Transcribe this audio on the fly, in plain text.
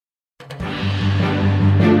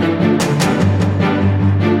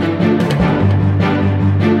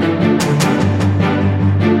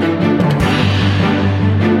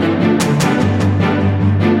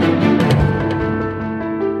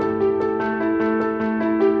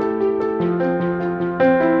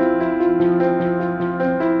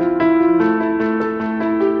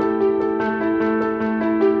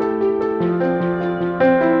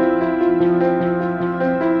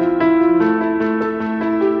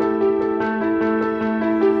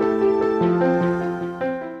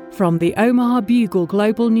From the Omaha Bugle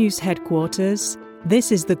Global News Headquarters,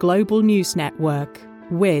 this is the Global News Network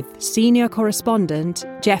with Senior Correspondent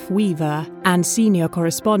Jeff Weaver and Senior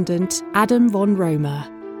Correspondent Adam von Romer.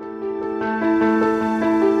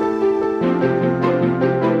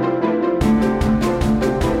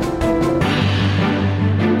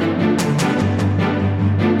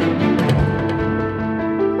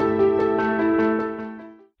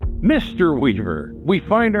 Mr. Weaver, we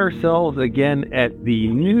find ourselves again at the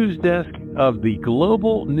news desk of the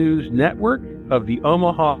Global News Network of the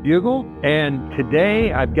Omaha Bugle, and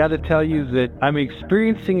today I've got to tell you that I'm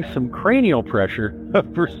experiencing some cranial pressure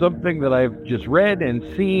for something that I've just read and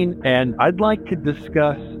seen, and I'd like to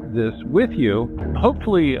discuss this with you,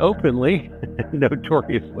 hopefully openly,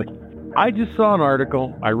 notoriously. I just saw an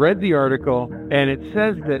article, I read the article, and it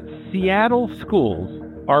says that Seattle schools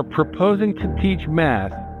are proposing to teach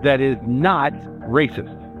math that is not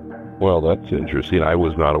racist. Well, that's interesting. I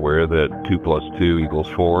was not aware that 2 + 2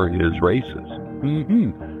 = 4 is racist.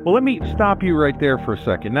 Mm-hmm. Well, let me stop you right there for a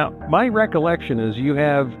second. Now, my recollection is you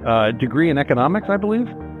have a degree in economics, I believe?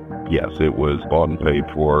 Yes, it was bought and paid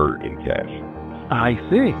for in cash. I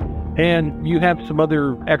see. And you have some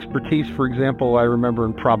other expertise, for example, I remember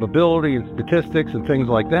in probability and statistics and things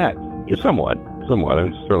like that. Yeah, somewhat.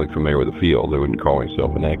 I'm certainly familiar with the field. I wouldn't call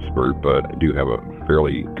myself an expert, but I do have a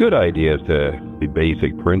fairly good idea as to the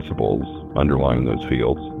basic principles underlying those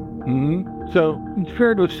fields. Mm-hmm. So it's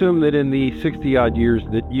fair to assume that in the 60-odd years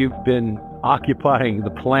that you've been occupying the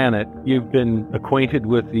planet, you've been acquainted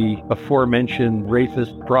with the aforementioned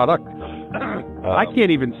racist product. I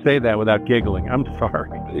can't even say that without giggling. I'm sorry.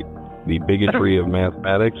 The bigotry of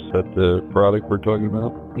mathematics, that's the product we're talking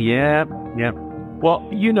about? Yeah. Well,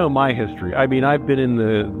 you know my history. I mean, I've been in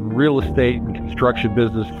the real estate and construction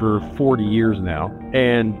business for 40 years now.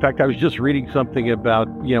 And in fact, I was just reading something about,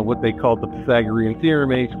 what they called the Pythagorean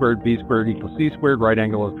theorem, a squared, b squared equals c squared, right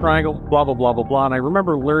angle of a triangle, blah, blah, blah, blah, blah. And I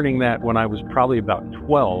remember learning that when I was probably about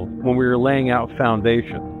 12, when we were laying out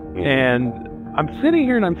foundation. And I'm sitting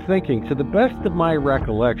here and I'm thinking, to the best of my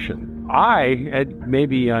recollection,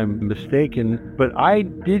 maybe I'm mistaken, but I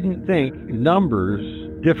didn't think numbers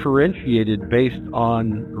differentiated based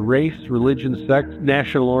on race, religion, sex,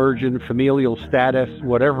 national origin, familial status,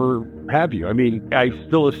 whatever have you. I mean, I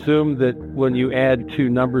still assume that when you add two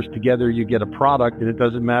numbers together, you get a product, and it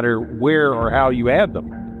doesn't matter where or how you add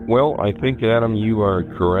them. Well, I think, Adam, you are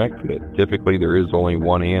correct that typically there is only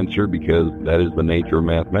one answer because that is the nature of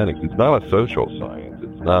mathematics. It's not a social science.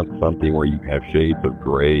 It's not something where you have shades of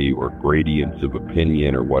gray or gradients of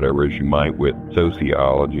opinion or whatever as you might with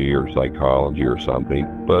sociology or psychology or something.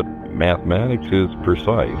 But mathematics is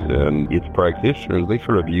precise, and its practitioners, they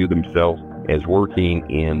sort of view themselves as working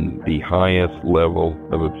in the highest level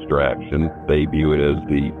of abstraction. They view it as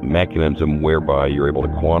the mechanism whereby you're able to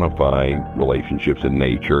quantify relationships in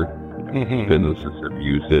nature. Mm-hmm. Physicists have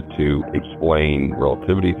used it to explain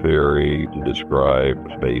relativity theory, to describe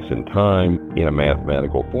space and time in a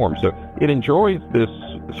mathematical form. So it enjoys this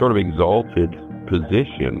sort of exalted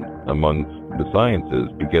position amongst the sciences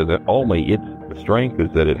because its strength is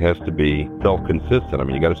that it has to be self-consistent. I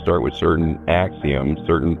mean, you got to start with certain axioms,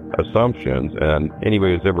 certain assumptions, and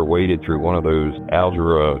anybody who's ever waded through one of those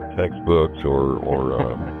algebra textbooks or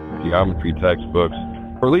geometry textbooks,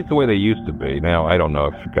 or at least the way they used to be. Now, I don't know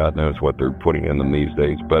if God knows what they're putting in them these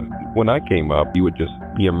days, but when I came up, you would just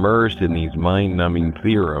be immersed in these mind-numbing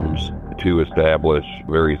theorems to establish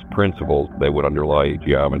various principles that would underlie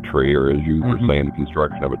geometry, or as you were saying, the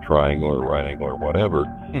construction of a triangle or a right angle or whatever.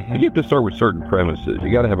 Mm-hmm. You have to start with certain premises.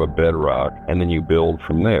 You got to have a bedrock, and then you build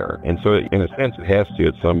from there. And so, in a sense, it has to,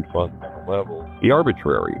 at some fundamental level, be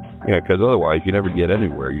arbitrary, because otherwise you never get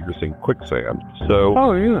anywhere. You're just in quicksand. So,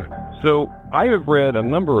 So I have read a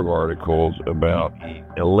number of articles about the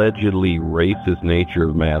allegedly racist nature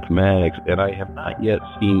of mathematics, and I have not yet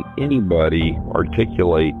seen anybody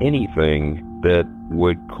articulate anything that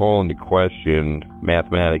would call into question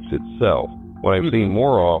mathematics itself. What I've seen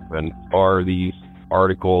more often are these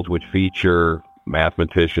articles which feature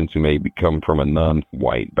mathematicians who may come from a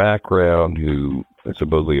non-white background, who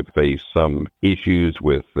supposedly have faced some issues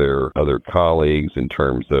with their other colleagues in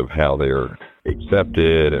terms of how they're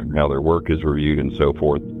accepted and how their work is reviewed and so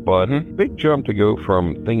forth. But big jump to go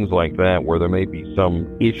from things like that, where there may be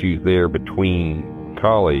some issues there between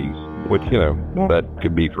colleagues, which, that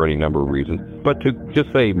could be for any number of reasons. But to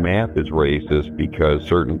just say math is racist because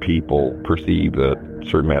certain people perceive that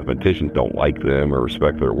certain mathematicians don't like them or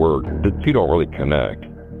respect their work, the two don't really connect.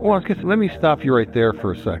 Well, let me stop you right there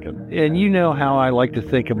for a second. And you know how I like to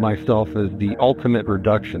think of myself as the ultimate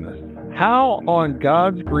reductionist. How on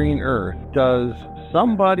God's green earth does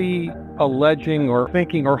somebody alleging or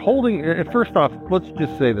thinking or holding, first off, let's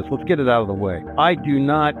just say this, let's get it out of the way. I do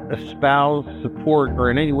not espouse, support,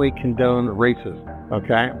 or in any way condone racism.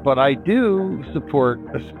 Okay, but I do support,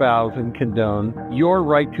 espouse, and condone your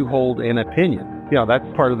right to hold an opinion. That's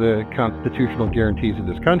part of the constitutional guarantees of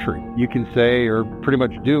this country. You can say or pretty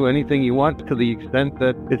much do anything you want to the extent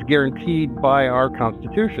that it's guaranteed by our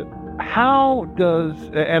Constitution. How does,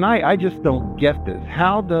 and I just don't get this,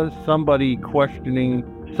 how does somebody questioning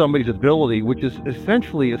somebody's ability, which is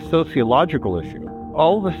essentially a sociological issue,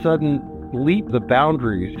 all of a sudden leap the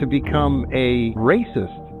boundaries to become a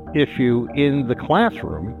racist issue in the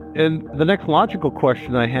classroom? And the next logical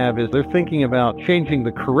question I have is they're thinking about changing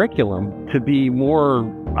the curriculum to be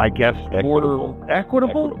more, I guess, more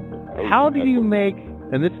equitable. How do you make,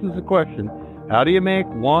 and this is the question, how do you make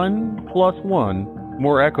 1 + 1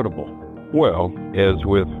 more equitable? Well, as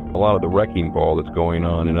with a lot of the wrecking ball that's going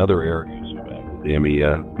on in other areas of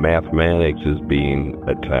academia, mathematics is being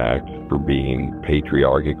attacked for being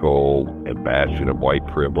patriarchal, a bastion of white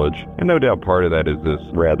privilege. And no doubt part of that is this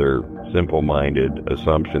rather simple-minded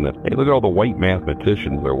assumption that, hey, look at all the white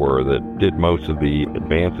mathematicians there were that did most of the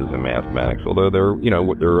advances in mathematics, although there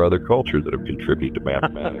are other cultures that have contributed to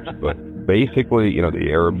mathematics. But basically,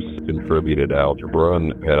 the Arabs contributed algebra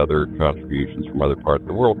and had other contributions from other parts of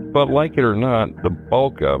the world. But like it or not, the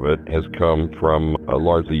bulk of it has come from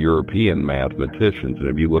largely European mathematicians. And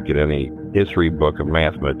if you look at any history book of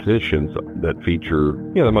mathematicians that feature,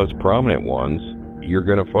 the most prominent ones, you're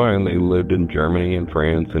going to find they lived in Germany and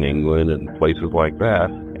France and England and places like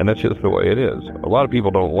that. And that's just the way it is. A lot of people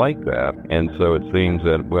don't like that. And so it seems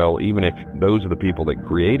that, well, even if those are the people that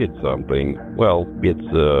created something, well, it's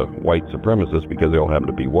white supremacists because they all happen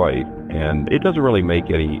to be white. And it doesn't really make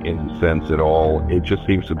any sense at all. It just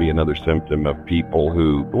seems to be another symptom of people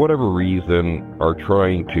who, for whatever reason, are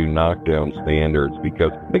trying to knock down standards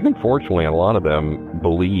because I think, unfortunately, a lot of them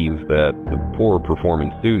believe that the poor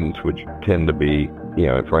performing students, which tend to be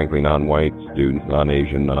frankly, non-white students,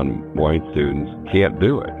 non-Asian, non-white students can't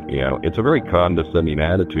do it. It's a very condescending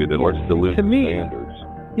attitude that let's dilute standards.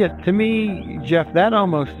 Yeah, to me, Jeff, that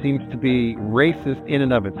almost seems to be racist in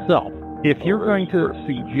and of itself. If you're going to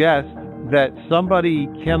suggest that somebody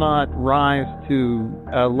cannot rise to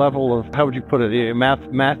a level of, how would you put it,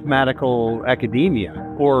 mathematical academia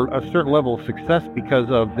or a certain level of success because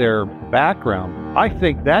of their background, I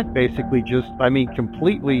think that basically just,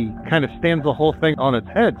 completely kind of stands the whole thing on its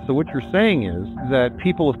head. So what you're saying is that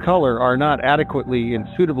people of color are not adequately and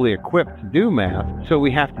suitably equipped to do math, so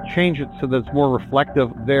we have to change it so that it's more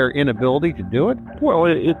reflective of their inability to do it? Well,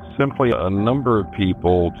 it's simply a number of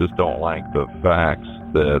people just don't like the facts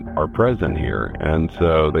that are present here, and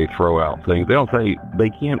so they throw out things. They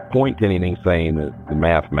can't point to anything saying that the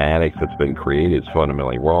mathematics that's been created is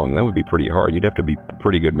fundamentally wrong. That would be pretty hard. You'd have to be a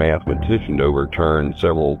pretty good mathematician to overturn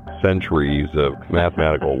several centuries of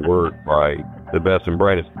mathematical work by the best and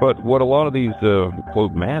brightest. But what a lot of these,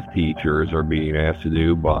 quote, math teachers are being asked to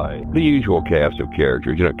do by the usual cast of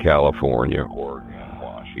characters, California, Oregon,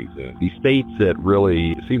 Washington, these states that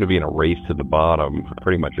really seem to be in a race to the bottom,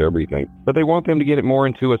 pretty much everything, but they want them to get it more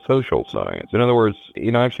into a social science. In other words,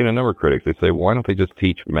 I've seen a number of critics, they say, why don't they just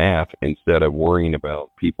teach math instead of worrying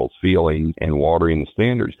about people's feelings and watering the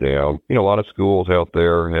standards down? A lot of schools out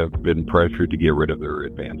there have been pressured to get rid of their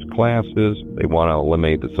advanced classes. They want to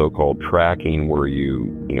eliminate the so-called tracking where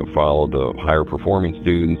you follow the higher performing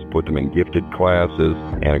students, put them in gifted classes,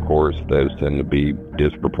 and of course those tend to be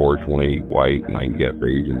disproportionately white, and I can get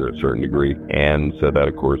Asian to a certain degree, and so that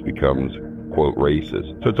of course becomes, quote,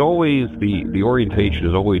 racist. So it's always the orientation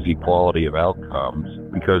is always equality of outcomes,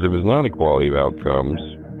 because if it's not equality of outcomes,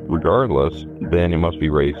 regardless, then it must be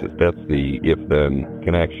racist. That's the if-then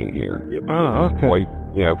connection here. Okay.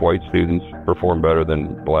 If white students perform better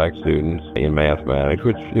than black students in mathematics,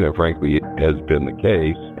 which, frankly, has been the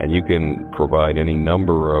case, and you can provide any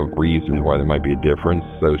number of reasons why there might be a difference,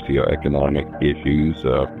 socioeconomic issues,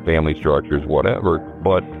 family structures, whatever,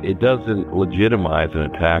 but it doesn't legitimize an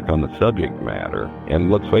attack on the subject matter.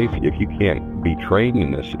 And let's face it, if you can't be trained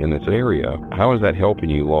in this area, how is that helping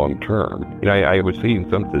you long term? I was seeing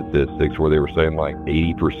some statistics where they were saying like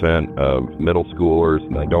 80% of middle schoolers,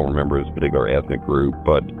 and I don't remember this particular ethnic group,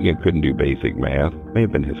 but couldn't do basic math. May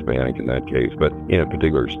have been Hispanic in that case, but in a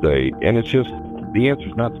particular state. And it's just, the answer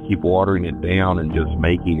is not to keep watering it down and just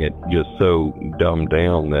making it just so dumbed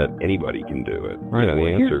down that anybody can do it. Right.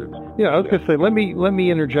 The answer is... I was going to say, let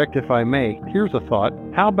me interject if I may. Here's a thought.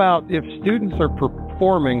 How about if students are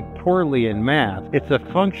performing poorly in math, it's a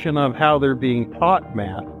function of how they're being taught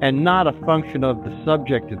math and not a function of the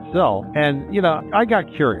subject itself. And, I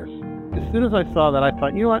got curious. As soon as I saw that, I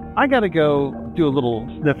thought, I got to go do a little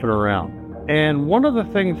sniffing around. And one of the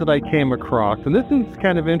things that I came across, and this is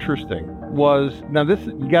kind of interesting, was, now this,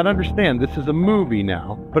 you got to understand, this is a movie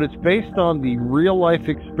now, but it's based on the real life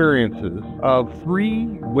experiences of 3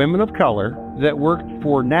 women of color that worked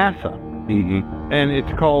for NASA. Mm-hmm. And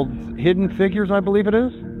it's called Hidden Figures, I believe it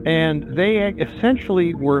is. And they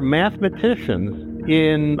essentially were mathematicians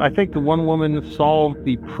in, I think the one woman solved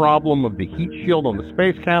the problem of the heat shield on the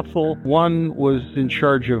space capsule. One was in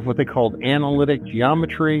charge of what they called analytic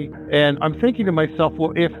geometry. And I'm thinking to myself,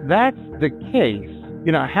 well, if that's the case,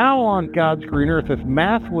 how on God's green earth, if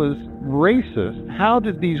math was racist, how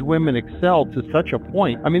did these women excel to such a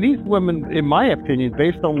point? I mean, these women, in my opinion,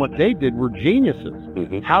 based on what they did, were geniuses.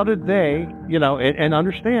 Mm-hmm. How did they, and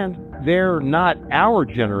understand, they're not our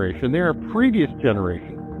generation, they're a previous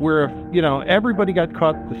generation, where if, everybody got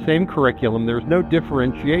caught the same curriculum, there's no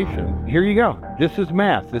differentiation. Here you go. This is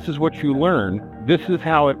math. This is what you learn. This is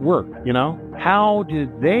how it worked, How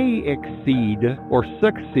did they exceed or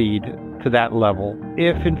succeed to that level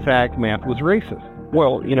if, in fact, math was racist?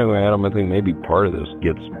 Well, Adam, I think maybe part of this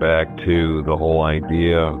gets back to the whole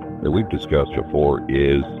idea that we've discussed before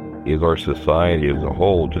is our society as a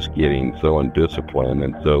whole just getting so undisciplined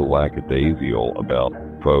and so lackadaisical about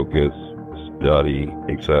focus, study,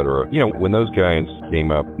 etc. When those guys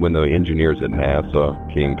came up, when the engineers at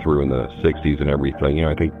NASA came through in the 60s and everything,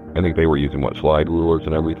 I think they were using slide rulers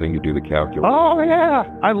and everything to do the calculus. Oh yeah,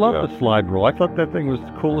 I love the slide rule. I thought that thing was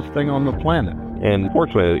the coolest thing on the planet. And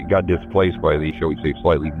fortunately, it got displaced by the, shall we say,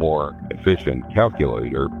 slightly more efficient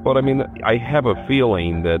calculator. But I mean, I have a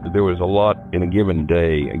feeling that there was a lot in a given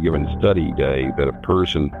day, a given study day, that a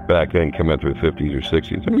person back then coming through the 50s or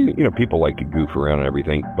 60s, I mean, people like to goof around and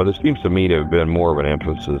everything, but it seems to me to have been more of an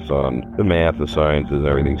emphasis on the math, the sciences,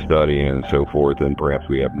 everything, studying and so forth, than perhaps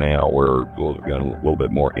we have now, where schools have gotten a little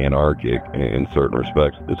bit more anarchic in certain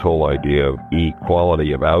respects. This whole idea of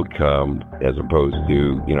equality of outcome as opposed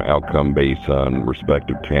to, outcome based on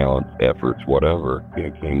respective talents, efforts, whatever,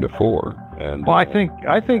 came to fore. And well, I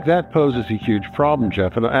think that poses a huge problem,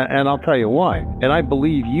 Jeff, and I'll tell you why. And I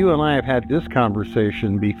believe you and I have had this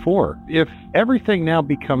conversation before. If everything now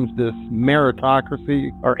becomes this meritocracy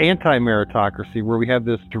or anti-meritocracy, where we have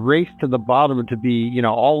this race to the bottom to be,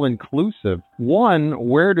 all-inclusive, one,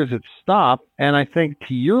 where does it stop? And I think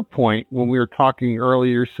to your point, when we were talking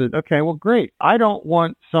earlier, you said, okay, well, great. I don't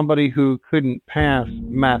want somebody who couldn't pass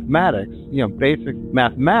mathematics, basic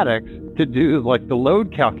mathematics, to do like the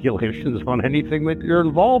load calculations on anything that you're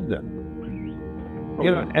involved in.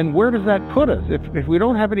 And where does that put us? If we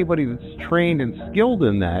don't have anybody that's trained and skilled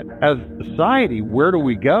in that, as a society, where do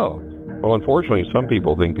we go? Well, unfortunately, some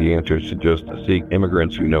people think the answer is to just seek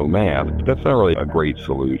immigrants who know math. That's not really a great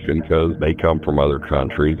solution because they come from other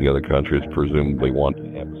countries. The other countries presumably want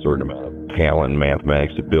to have a certain amount of talent in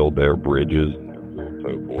mathematics to build their bridges and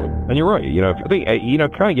so forth. And you're right. I think,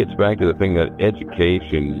 it kind of gets back to the thing that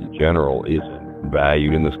education in general isn't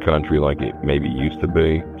valued in this country like it maybe used to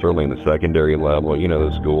be. Certainly in the secondary level,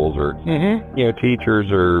 the schools are,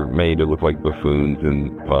 teachers are made to look like buffoons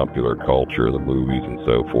in popular culture, the movies and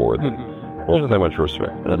so forth. There's not that much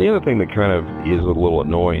respect. Now, the other thing that kind of is a little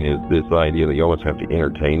annoying is this idea that you always have to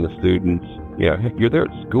entertain the students. Yeah, you're there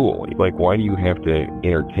at school. Like, why do you have to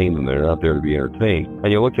entertain them? They're not there to be entertained.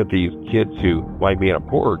 And you look at these kids who might be in a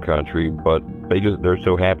poorer country, but they're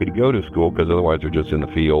so happy to go to school because otherwise they're just in the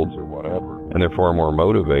fields or whatever. And they're far more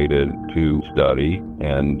motivated to study,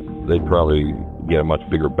 and they'd probably get a much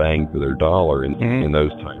bigger bang for their dollar in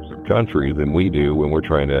those types of countries than we do when we're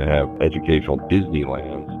trying to have educational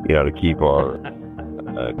Disneylands, to keep our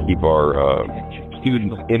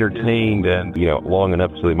students entertained and, long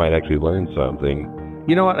enough so they might actually learn something.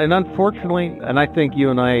 You know what? And unfortunately, and I think you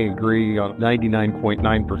and I agree on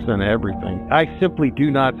 99.9% of everything, I simply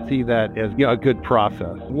do not see that as a good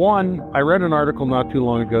process. One, I read an article not too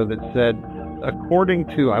long ago that said, according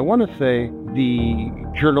to, I want to say, the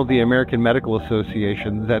Journal of the American Medical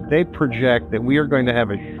Association, that they project that we are going to have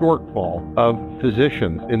a shortfall of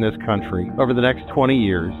physicians in this country over the next 20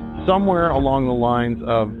 years, somewhere along the lines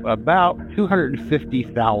of about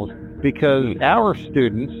 250,000, because our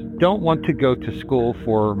students don't want to go to school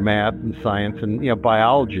for math and science and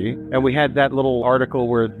biology. And we had that little article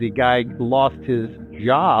where the guy lost his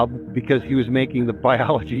job because he was making the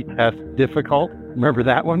biology test difficult. Remember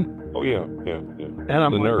that one? Oh, yeah. And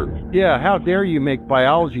I'm the like, nerve. Yeah, how dare you make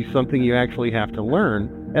biology something you actually have to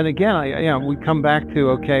learn? And again, we come back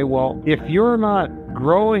to, okay, well, if you're not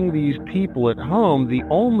growing these people at home, the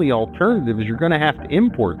only alternative is you're going to have to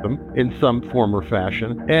import them in some form or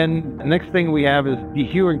fashion. And the next thing we have is the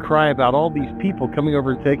hue and cry about all these people coming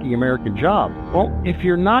over and taking American jobs. Well, if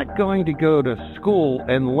you're not going to go to school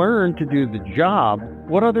and learn to do the job,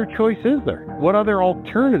 what other choice is there? What other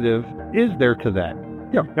alternative is there to that?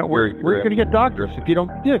 Yeah, no, we're going to get doctors if you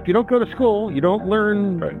don't go to school, you don't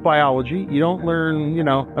learn biology, you don't learn,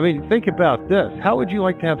 I mean, think about this. How would you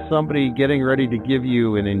like to have somebody getting ready to give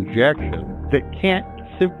you an injection that can't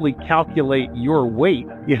simply calculate your weight,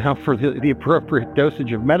 for the appropriate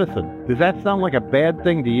dosage of medicine? Does that sound like a bad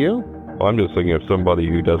thing to you? Well, I'm just thinking of somebody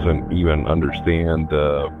who doesn't even understand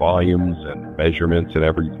volumes and measurements and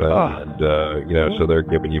everything. So they're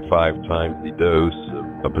giving you 5 times the dose of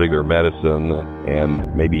a particular medicine,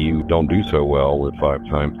 and maybe you don't do so well with 5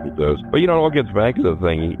 times the dose. But, it all gets back to the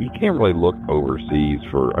thing. You can't really look overseas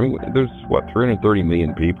there's, 330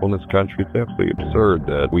 million people in this country. It's absolutely absurd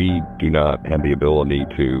that we do not have the ability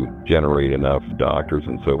to generate enough doctors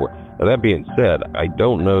and so forth. Now, that being said, I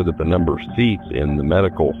don't know that the number of seats in the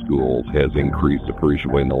medical schools has increased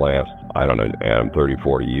appreciably in the last, 30,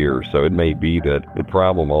 40 years. So it may be that the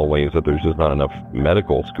problem always is that there's just not enough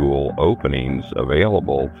medical school openings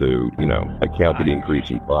available to, account for the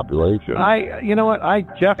increasing population.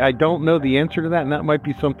 Jeff, I don't know the answer to that, and that might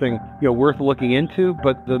be something, worth looking into.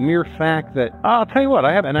 But the mere fact that, I'll tell you what,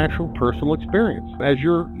 I have an actual personal experience. As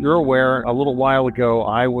you're aware, a little while ago,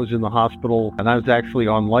 I was in the hospital, and I was actually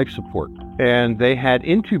on life support. And they had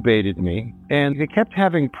intubated me, and they kept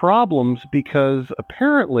having problems because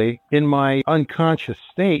apparently in my unconscious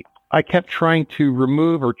state, I kept trying to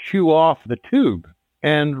remove or chew off the tube.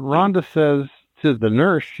 And Rhonda says to the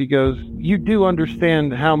nurse, she goes, "You do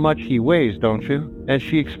understand how much he weighs, don't you?" And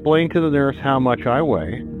she explained to the nurse how much I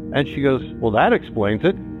weigh. And she goes, "Well, that explains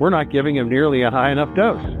it. We're not giving him nearly a high enough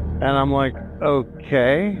dose." And I'm like,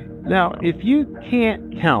 okay. Now, if you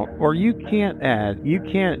can't count or you can't add, you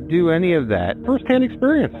can't do any of that, firsthand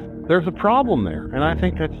experience, there's a problem there. And I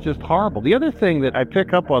think that's just horrible. The other thing that I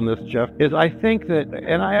pick up on this, Jeff, is I think that,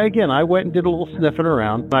 and I went and did a little sniffing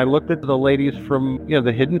around, and I looked at the ladies from,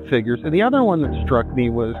 the Hidden Figures, and the other one that struck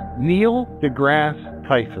me was Neil deGrasse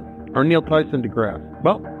Tyson, or Neil Tyson deGrasse.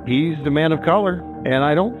 Well, he's a man of color. And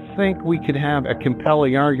I don't think we could have a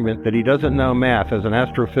compelling argument that he doesn't know math as an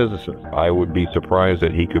astrophysicist. I would be surprised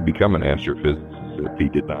that he could become an astrophysicist if he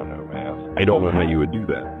did not know math. I don't know how you would do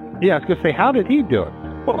that. Yeah, I was going to say, how did he do it?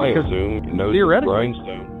 Well, I assume he knows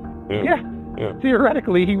Einstein. Yeah.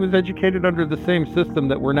 Theoretically, he was educated under the same system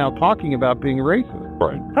that we're now talking about being racist.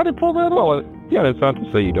 Right. How did he pull that off? Yeah, it's not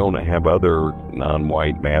to say you don't have other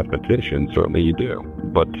non-white mathematicians. Certainly you do.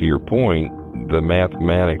 But to your point, the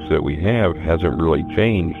mathematics that we have hasn't really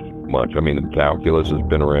changed much. I mean, the calculus has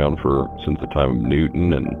been around since the time of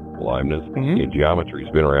Newton and Leibniz. Mm-hmm. Geometry's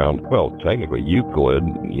been around. Well, technically, Euclid,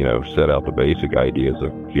 set out the basic ideas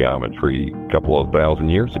of geometry a couple of thousand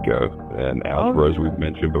years ago. And algebra, as we've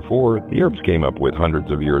mentioned before, the Arabs came up with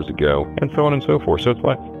hundreds of years ago, and so on and so forth. So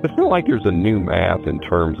it's not like there's a new math in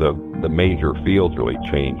terms of the major fields really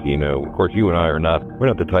changing. Of course, you and I we're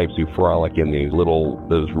not the types who frolic in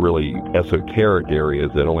those really esoteric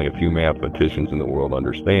areas that only a few mathematicians in the world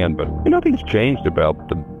understand. But nothing's changed about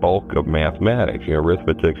the bulk of mathematics.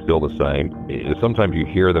 Arithmetic's still the same. Sometimes you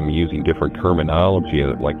hear them using different terminology,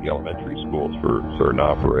 like the elementary schools for certain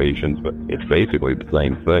operations, but it's basically the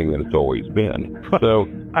same thing that it's always been. So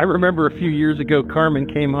I remember a few years ago,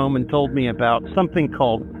 Carmen came home and told me about something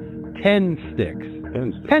called 10 sticks.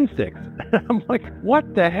 10 sticks. I'm like,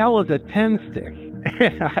 what the hell is a 10 stick?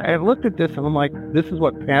 I looked at this and I'm like, this is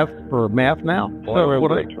what passed for math now?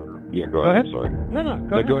 Yeah, go ahead. Sorry. No,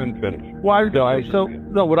 go ahead and finish. Well,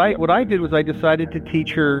 what I did was I decided to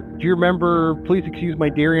teach her. Do you remember, please excuse my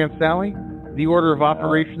dear Aunt Sally, the order of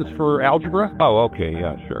operations for algebra? Oh, okay.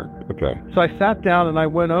 Yeah, sure. Okay. So I sat down and I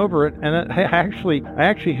went over it, and I actually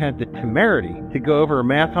had the temerity to go over her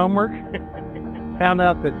math homework. Found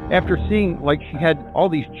out that after seeing, she had all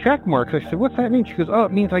these check marks, I said, what's that mean? She goes, oh,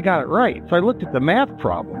 it means I got it right. So I looked at the math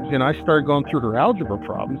problems, and I started going through her algebra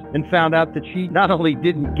problems and found out that she not only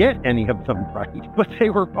didn't get any of them right, but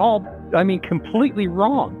they were all, completely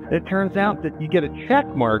wrong. It turns out that you get a check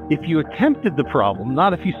mark if you attempted the problem,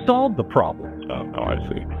 not if you solved the problem. Oh, I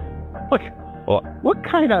see. Look, what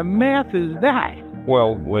kind of math is that?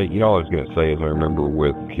 Well, all I was going to say is I remember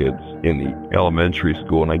with kids in the elementary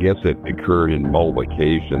school, and I guess it occurred in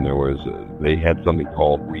multiplication, they had something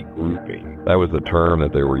called regrouping. That was the term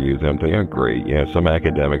that they were using. I'm thinking, oh, great. Some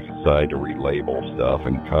academics decide to relabel stuff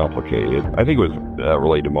and complicate it. I think it was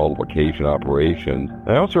related to multiplication operations.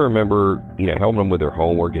 I also remember, helping them with their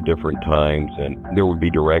homework at different times, and there would be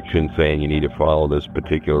directions saying you need to follow this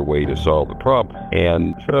particular way to solve the problem.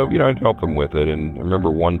 And so, I'd help them with it. And I remember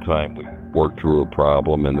one time we worked through a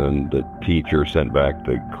problem, and then the teacher sent back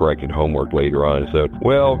the corrected homework later on and said,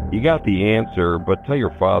 well, you got the answer, but tell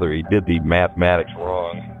your father he did the mathematics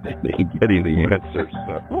wrong in getting the answer.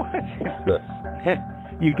 What?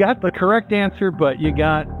 You got the correct answer, but you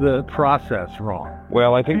got the process wrong.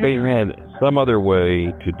 Well, I think they had some other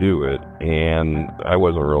way to do it, and I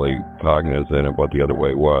wasn't really cognizant of what the other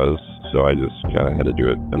way was, so I just kind of had to do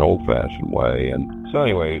it an old-fashioned way. And so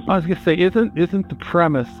anyways, I was going to say, isn't the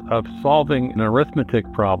premise of solving an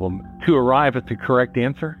arithmetic problem to arrive at the correct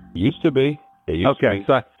answer? Used to be. Okay,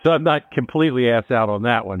 so I'm not completely ass out on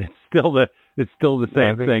that one. It's still the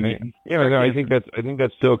same thing. I think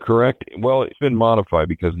that's still correct. Well, it's been modified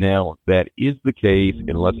because now that is the case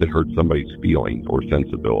unless it hurts somebody's feelings or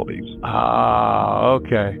sensibilities.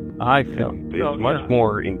 Okay. I see. It's much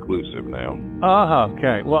more inclusive now.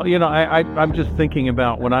 Okay. Well, I'm just thinking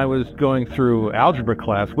about when I was going through algebra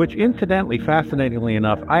class, which incidentally, fascinatingly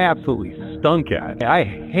enough, I absolutely stunk at. I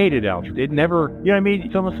hated algebra. It never,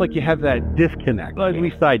 it's almost like you have that disconnect. At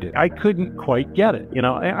least I did. I couldn't quite get it.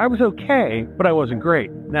 I was okay, but I wasn't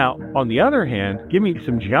great. Now, on the other hand, give me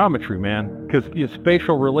some geometry, man, because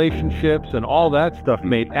spatial relationships and all that stuff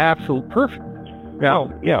made absolute perfect.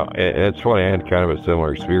 Now, it's funny. I had kind of a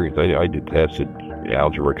similar experience. I detested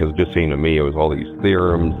algebra because it just seemed to me it was all these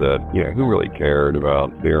theorems that, who really cared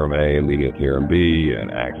about theorem A and leading to theorem B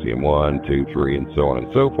and axiom 1, 2, 3, and so on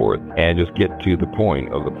and so forth, and just get to the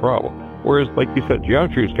point of the problem. Whereas, like you said,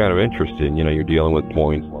 geometry is kind of interesting. You're dealing with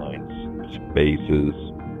points, lines, spaces,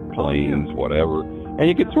 planes, whatever, and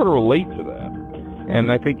you can sort of relate to that.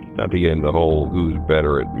 And I think, not to get into the whole who's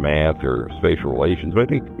better at math or spatial relations, but I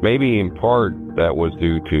think maybe in part that was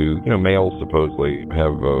due to, males supposedly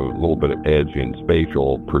have a little bit of edge in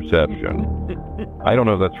spatial perception. I don't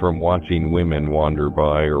know if that's from watching women wander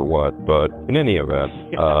by or what, but in any event,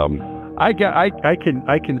 I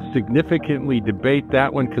can significantly debate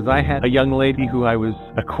that one because I had a young lady who I was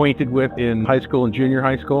acquainted with in high school and junior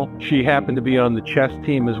high school. She happened to be on the chess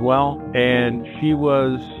team as well, and she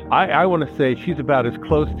was, I want to say she's about as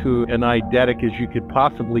close to an eidetic as you could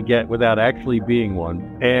possibly get without actually being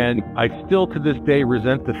one. And I still to this day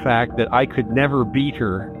resent the fact that I could never beat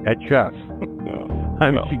her at chess.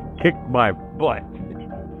 She kicked my butt.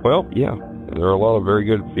 Well, yeah. There are a lot of very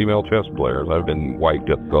good female chess players. I've been wiped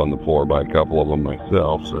up on the floor by a couple of them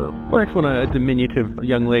myself. So, works when a diminutive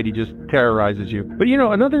young lady just terrorizes you. But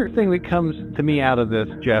another thing that comes to me out of this,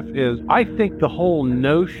 Jeff, is I think the whole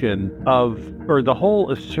notion or the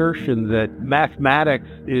whole assertion that mathematics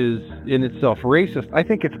is in itself racist, I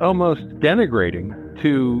think it's almost denigrating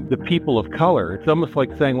to the people of color. It's almost like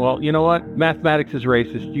saying, well, you know what? Mathematics is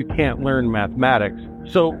racist. You can't learn mathematics.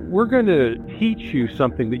 So we're going to teach you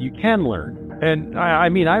something that you can learn. And I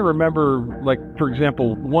remember, like, for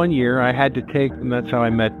example, one year I had to take, and that's how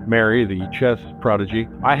I met Mary, the chess prodigy,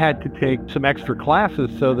 I had to take some extra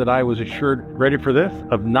classes so that I was assured, ready for this,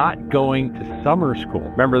 of not going to summer school.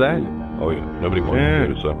 Remember that? Oh, yeah. Nobody wanted to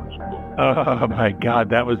go to summer school. Oh my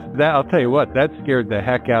God, I'll tell you what, that scared the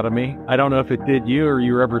heck out of me. I don't know if it did you or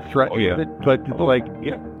you were ever threatened with it, but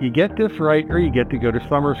it's you get this right or you get to go to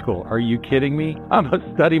summer school. Are you kidding me? I'm going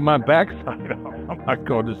to study my backside off. I'm not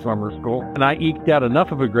going to summer school. And I eked out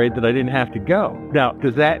enough of a grade that I didn't have to go. Now,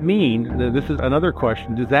 does that mean, this is another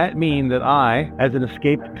question, does that mean that I, as an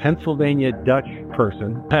escaped Pennsylvania Dutch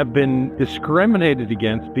person, have been discriminated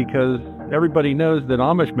against because everybody knows that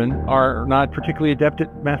Amishmen are not particularly adept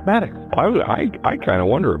at mathematics? I kind of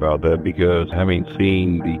wonder about that because having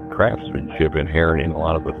seen the craftsmanship inherent in a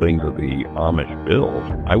lot of the things that the Amish build,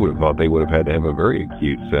 I would have thought they would have had to have a very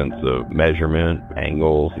acute sense of measurement,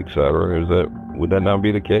 angles, etc. Would that not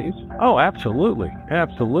be the case? Oh, absolutely.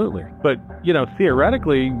 Absolutely. But,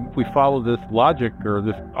 theoretically, if we follow this logic or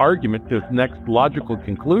this argument, this next logical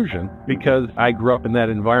conclusion, because I grew up in that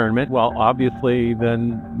environment, well, obviously,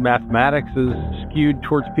 then mathematics is skewed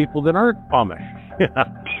towards people that aren't Amish.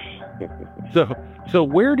 So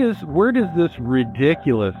where does this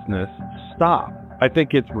ridiculousness stop? I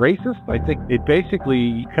think it's racist. I think it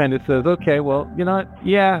basically kind of says, okay, well, you know what?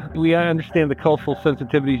 Yeah, we understand the cultural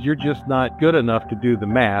sensitivities. You're just not good enough to do the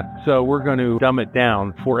math. So we're going to dumb it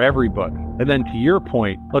down for everybody. And then to your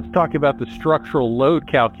point, let's talk about the structural load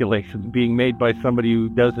calculations being made by somebody who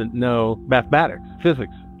doesn't know mathematics,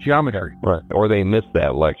 physics, geometry. Right. Or they missed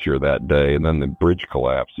that lecture that day and then the bridge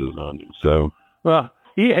collapses on you. So, well,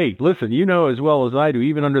 hey, listen, you know as well as I do,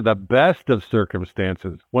 even under the best of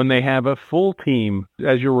circumstances, when they have a full team,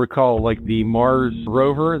 as you'll recall, like the Mars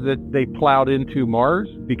rover that they plowed into Mars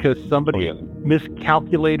because somebody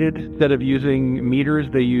miscalculated. Instead of using meters,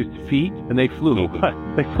 they used feet, and they flew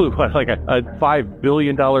like a $5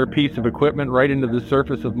 billion piece of equipment right into the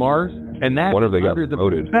surface of Mars. And that what if they got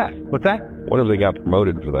promoted? What's that? What if they got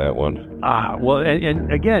promoted for that one? Well,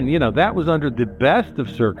 and again, you know, that was under the best of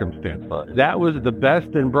circumstances. That was the best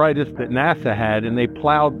and brightest that NASA had, and they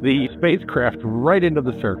plowed the spacecraft right into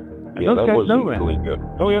the surface. Yeah, that was really good.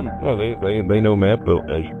 Oh, yeah. No, they know math, but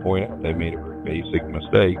as you point out, they made a very basic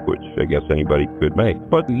mistake, which I guess anybody could make.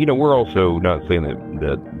 But, you know, we're also not saying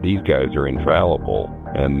that these guys are infallible.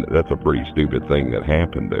 And that's a pretty stupid thing that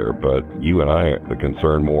happened there. But you and I, the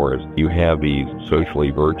concern more is you have these socially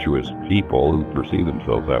virtuous people who perceive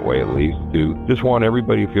themselves that way, at least, who just want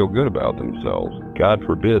everybody to feel good about themselves. God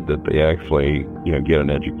forbid that they actually, you know, get an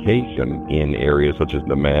education in areas such as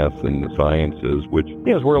the math and the sciences, which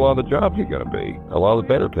is where a lot of the jobs are going to be, a lot of the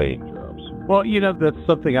better paying jobs. Well, you know, that's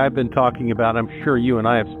something I've been talking about. I'm sure you and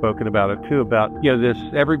I have spoken about it too, about, you know, this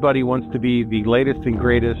everybody wants to be the latest and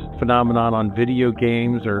greatest phenomenon on video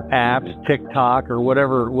games or apps, TikTok or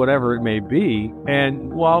whatever it may be.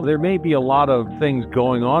 And while there may be a lot of things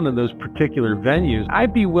going on in those particular venues,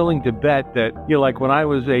 I'd be willing to bet that, you know, like when I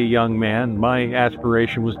was a young man, my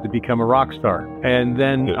aspiration was to become a rock star. And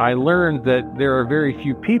then I learned that there are very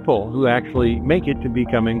few people who actually make it to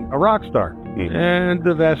becoming a rock star. And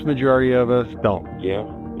the vast majority of us don't. Yeah,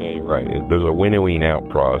 you're right. There's a winnowing out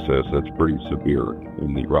process that's pretty severe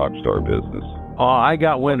in the rock star business. Oh, I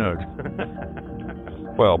got winnowed.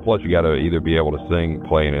 Well, plus you got to either be able to sing,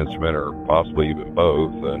 play an instrument, or possibly even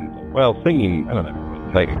both. And, well, singing, I don't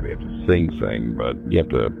know, technically you have to sing, but you have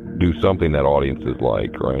to do something that audiences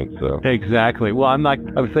like, right? So exactly. Well,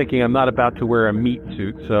 I'm thinking I'm not about to wear a meat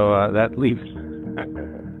suit, so that leaves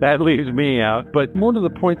me out. But more to the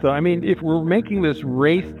point, though, I mean, if we're making this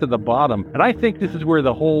race to the bottom, and I think this is where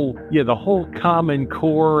the whole Common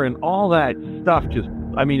Core and all that stuff just,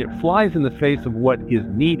 I mean, it flies in the face of what is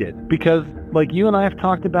needed. Because, like you and I have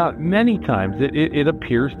talked about many times, it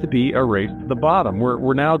appears to be a race to the bottom.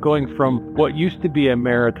 We're now going from what used to be a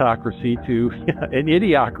meritocracy to an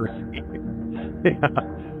idiocracy.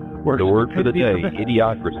 The word for the day,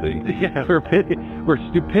 idiocracy. Yeah, where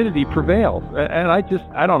stupidity prevails. And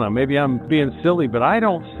I don't know, maybe I'm being silly, but I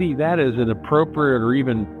don't see that as an appropriate or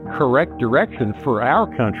even correct direction for our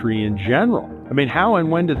country in general. I mean, how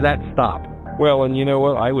and when does that stop? Well, and you know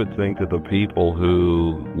what? I would think that the people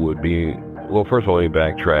who would be, well, first of all, let me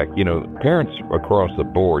backtrack. You know, parents across the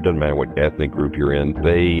board, doesn't matter what ethnic group you're in,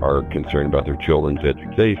 they are concerned about their children's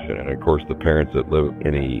education. And of course, the parents that live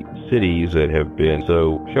in the cities that have been,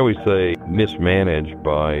 so shall we say, mismanaged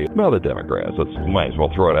by, well, the Democrats. Might as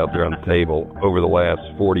well throw it out there on the table over the last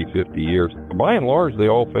 40, 50 years. By and large, they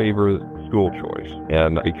all favor school choice.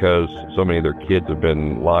 And because so many of their kids have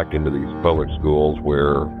been locked into these public schools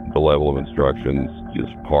where the level of instruction is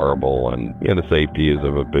just horrible, and the safety is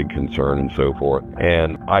of a big concern and so forth.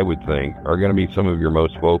 And I would think are going to be some of your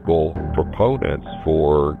most vocal proponents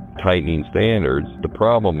for tightening standards. The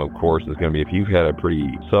problem, of course, is going to be if you've had a pretty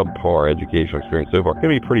subpar educational experience so far, it's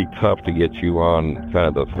going to be pretty tough to get you on kind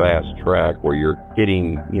of the fast track where you're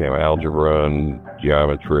hitting, algebra and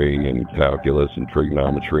geometry and calculus and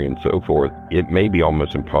trigonometry and so forth. It may be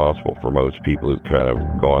almost impossible for most people who've kind of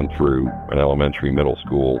gone through an elementary, middle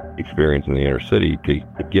school experience in the inner city to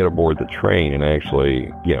get aboard the train and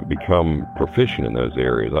actually, become proficient in those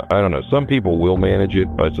areas. I don't know. Some people will manage it,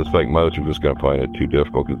 but I suspect most are just going to find it too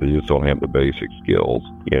difficult because they just don't have the basic skills,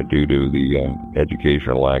 due to the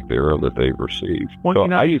educational lack thereof that they've received. Well,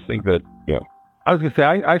 so I just think that, I was going to say,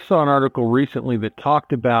 I saw an article recently that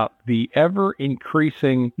talked about the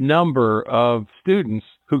ever-increasing number of students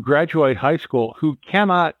who graduate high school who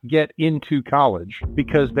cannot get into college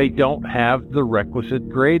because they don't have the requisite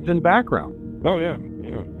grades and background. Oh, yeah.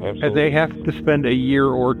 Yeah, absolutely. And they have to spend a year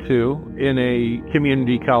or two in a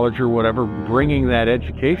community college or whatever, bringing that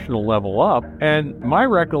educational level up. And my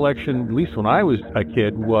recollection, at least when I was a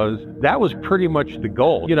kid, was that was pretty much the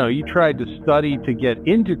goal. You tried to study to get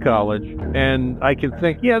into college, and I can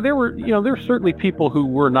think, there were certainly people who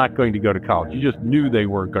were not going to go to college. You just knew they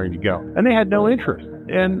weren't going to go, and they had no interest.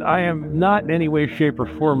 And I am not in any way, shape, or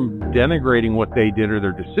form denigrating what they did or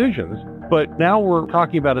their decisions. But now we're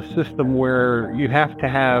talking about a system where you have to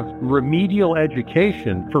have remedial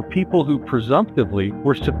education for people who presumptively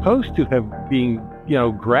were supposed to have been,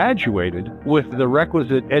 graduated with the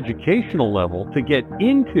requisite educational level to get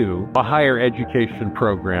into a higher education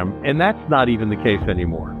program. And that's not even the case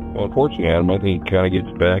anymore. Well, unfortunately, Adam, I think it kind of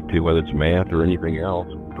gets back to whether it's math or anything else,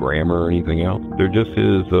 grammar or anything else. There just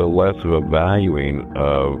is less of a valuing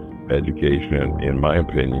of education, in my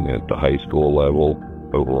opinion, at the high school level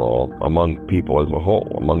overall, among people as a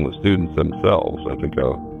whole, among the students themselves. I think a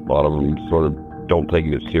lot of them sort of don't take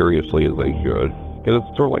it as seriously as they should. Because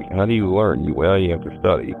it's sort of like, how do you learn? You have to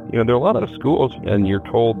study. There are a lot of schools, and you're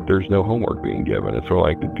told there's no homework being given. It's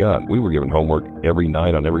sort of like, God, we were given homework every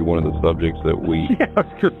night on every one of the subjects that we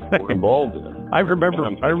were involved in. I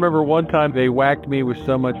remember one time they whacked me with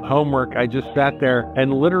so much homework. I just sat there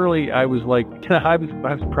and literally I was like, I was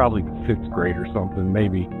probably 5th grade or something,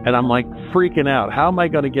 maybe. And I'm like freaking out. How am I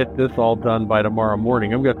going to get this all done by tomorrow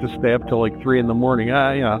morning? I'm going to have to stay up till like 3 a.m.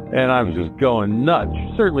 And I was just going nuts.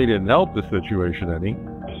 Certainly didn't help the situation any.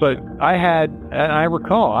 But I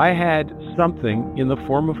recall I had something in the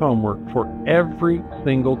form of homework for every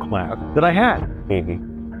single class that I had. Mm-hmm.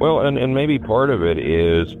 Well, and maybe part of it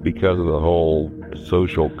is because of the whole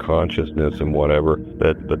social consciousness and whatever,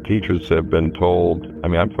 that the teachers have been told. I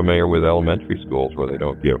mean, I'm familiar with elementary schools where they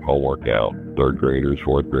don't give homework out, 3rd graders,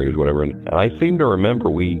 4th graders, whatever. And I seem to remember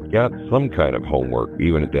we got some kind of homework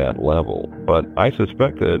even at that level. But I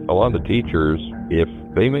suspect that a lot of the teachers, if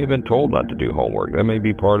they may have been told not to do homework, that may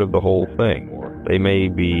be part of the whole thing. They may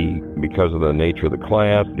be, because of the nature of the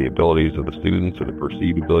class, the abilities of the students or the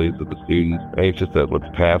perceived abilities of the students, it's just that let's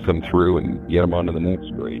pass them through and get them on to the next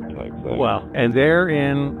grade type thing. Well, and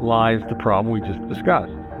therein lies the problem we just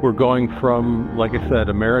discussed. We're going from, like I said,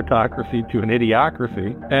 a meritocracy to an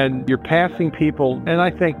idiocracy, and you're passing people, and I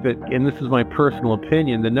think that, and this is my personal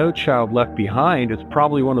opinion, the No Child Left Behind is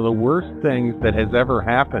probably one of the worst things that has ever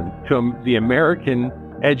happened to the American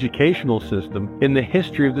educational system in the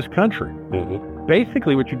history of this country. Mm-hmm.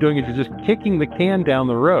 Basically, what you're doing is you're just kicking the can down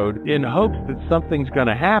the road in hopes that something's going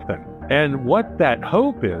to happen. And what that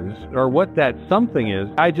hope is, or what that something is,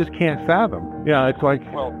 I just can't fathom. It's like,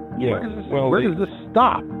 where does this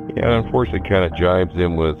stop? Yeah, unfortunately, kind of jives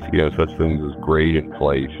in with such things as grade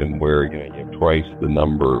inflation, where you have twice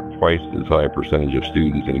as high a percentage of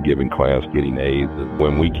students in a given class getting A's as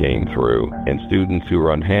when we came through, and students who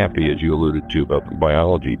are unhappy, as you alluded to about the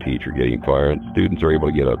biology teacher getting fired. Students are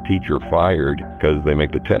able to get a teacher fired because they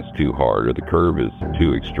make the test too hard or the curve is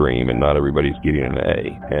too extreme, and not everybody's getting an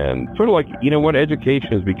A. And sort of like, what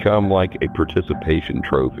education has become like a participation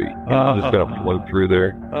trophy. It's just going to float through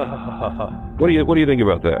there. What do you think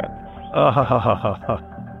about that?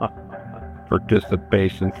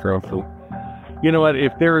 Participation trophy. You know what?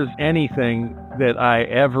 If there is anything that I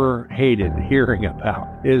ever hated hearing about,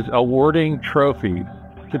 is awarding trophies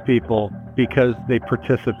to people because they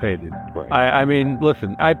participated. Right. I mean,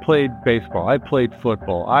 listen, I played baseball, I played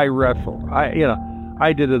football, I wrestled,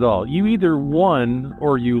 I did it all. You either won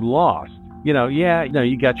or you lost. You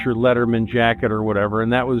got your Letterman jacket or whatever,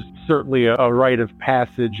 and that was certainly a rite of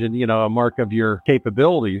passage and, a mark of your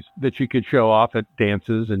capabilities that you could show off at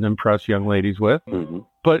dances and impress young ladies with. Mm-hmm.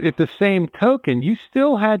 But at the same token, you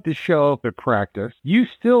still had to show up at practice. You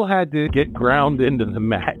still had to get ground into the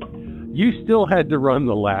mat. You still had to run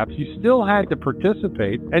the laps. You still had to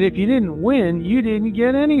participate. And if you didn't win, you didn't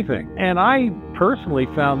get anything. And I personally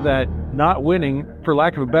found that not winning, for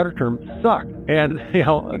lack of a better term, sucked. And,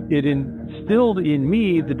 it instilled in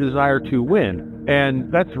me the desire to win.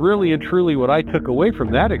 And that's really and truly what I took away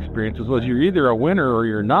from that experience was you're either a winner or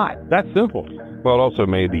you're not. That's simple. Well, it also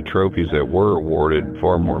made the trophies that were awarded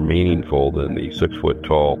far more meaningful than the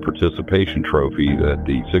 6-foot-tall participation trophy that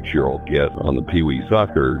the 6-year-old gets on the Pee Wee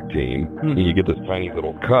soccer team. Mm-hmm. You get this tiny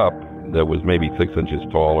little cup that was maybe 6 inches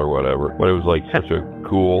tall or whatever, but it was like such a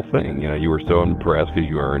cool thing. You were so impressed because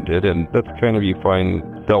you earned it, and that's kind of, you find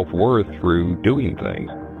self-worth through doing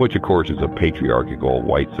things, which of course is a patriarchal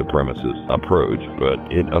white supremacist approach, but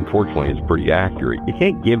it unfortunately is pretty accurate. You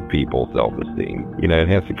can't give people self-esteem. It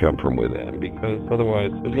has to come from within, because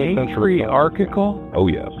otherwise... Patriarchal? Oh,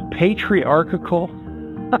 yes. Patriarchal?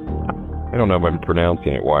 I don't know if I'm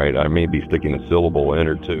pronouncing it right. I may be sticking a syllable in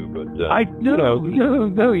or two, but no,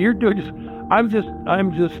 you're doing just. I'm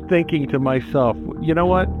just thinking to myself, you know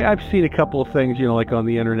what? I've seen a couple of things, like on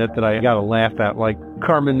the internet that I gotta laugh at. Like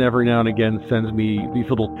Carmen every now and again sends me these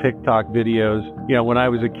little TikTok videos. When I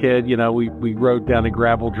was a kid, we rode down a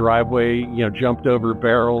gravel driveway, jumped over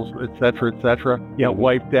barrels, et cetera,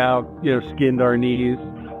 wiped out, skinned our knees,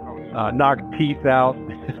 knocked teeth out.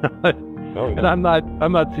 Oh, yeah. And I'm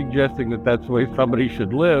not suggesting that that's the way somebody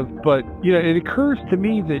should live, but it occurs to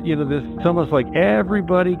me that it's almost like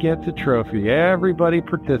everybody gets a trophy, everybody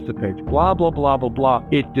participates, blah blah blah blah blah.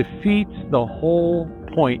 It defeats the whole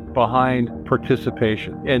point behind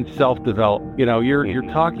participation and self-development.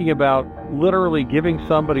 You're talking about literally giving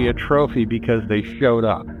somebody a trophy because they showed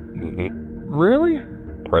up. Mm-hmm. Really?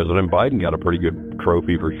 President Biden got a pretty good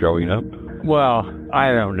trophy for showing up. Well,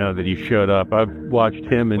 I don't know that he showed up. I've watched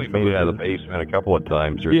him We made it out of the basement a couple of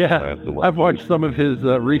times. Yeah, I've watched some of his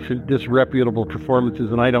recent disreputable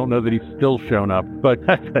performances, and I don't know that he's still shown up. But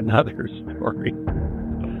that's another story.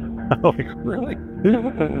 Oh, really?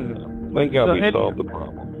 Thank God we solved the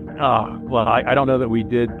problem. Well, I don't know that we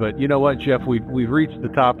did, but you know what, Jeff? We've reached the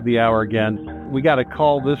top of the hour again. We got to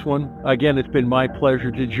call this one. Again, it's been my pleasure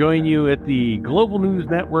to join you at the Global News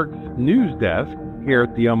Network's news desk here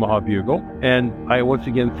at the Omaha Bugle. And I once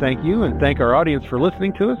again thank you and thank our audience for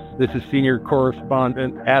listening to us. This is Senior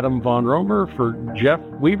Correspondent Adam von Romer for Jeff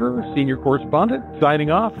Weaver, Senior Correspondent,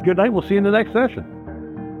 signing off. Good night. We'll see you in the next session.